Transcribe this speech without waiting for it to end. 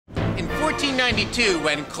1492,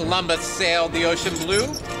 when Columbus sailed the ocean blue,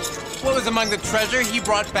 what was among the treasure he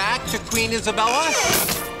brought back to Queen Isabella?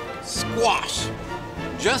 Squash.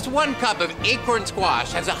 Just 1 cup of Acorn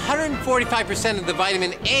squash has 145% of the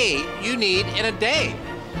vitamin A you need in a day.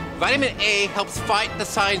 Vitamin A helps fight the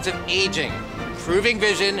signs of aging, improving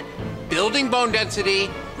vision, building bone density,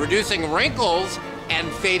 reducing wrinkles, and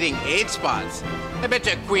fading age spots. I bet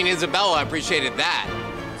you Queen Isabella appreciated that.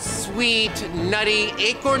 Sweet, nutty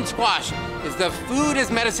Acorn squash is the food as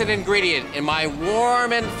medicine ingredient in my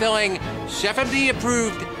warm and filling, ChefMD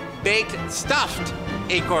approved, baked, stuffed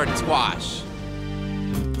Acorn squash.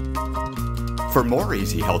 For more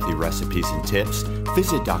easy, healthy recipes and tips,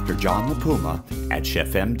 visit Dr. John the Puma at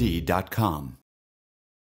chefmd.com.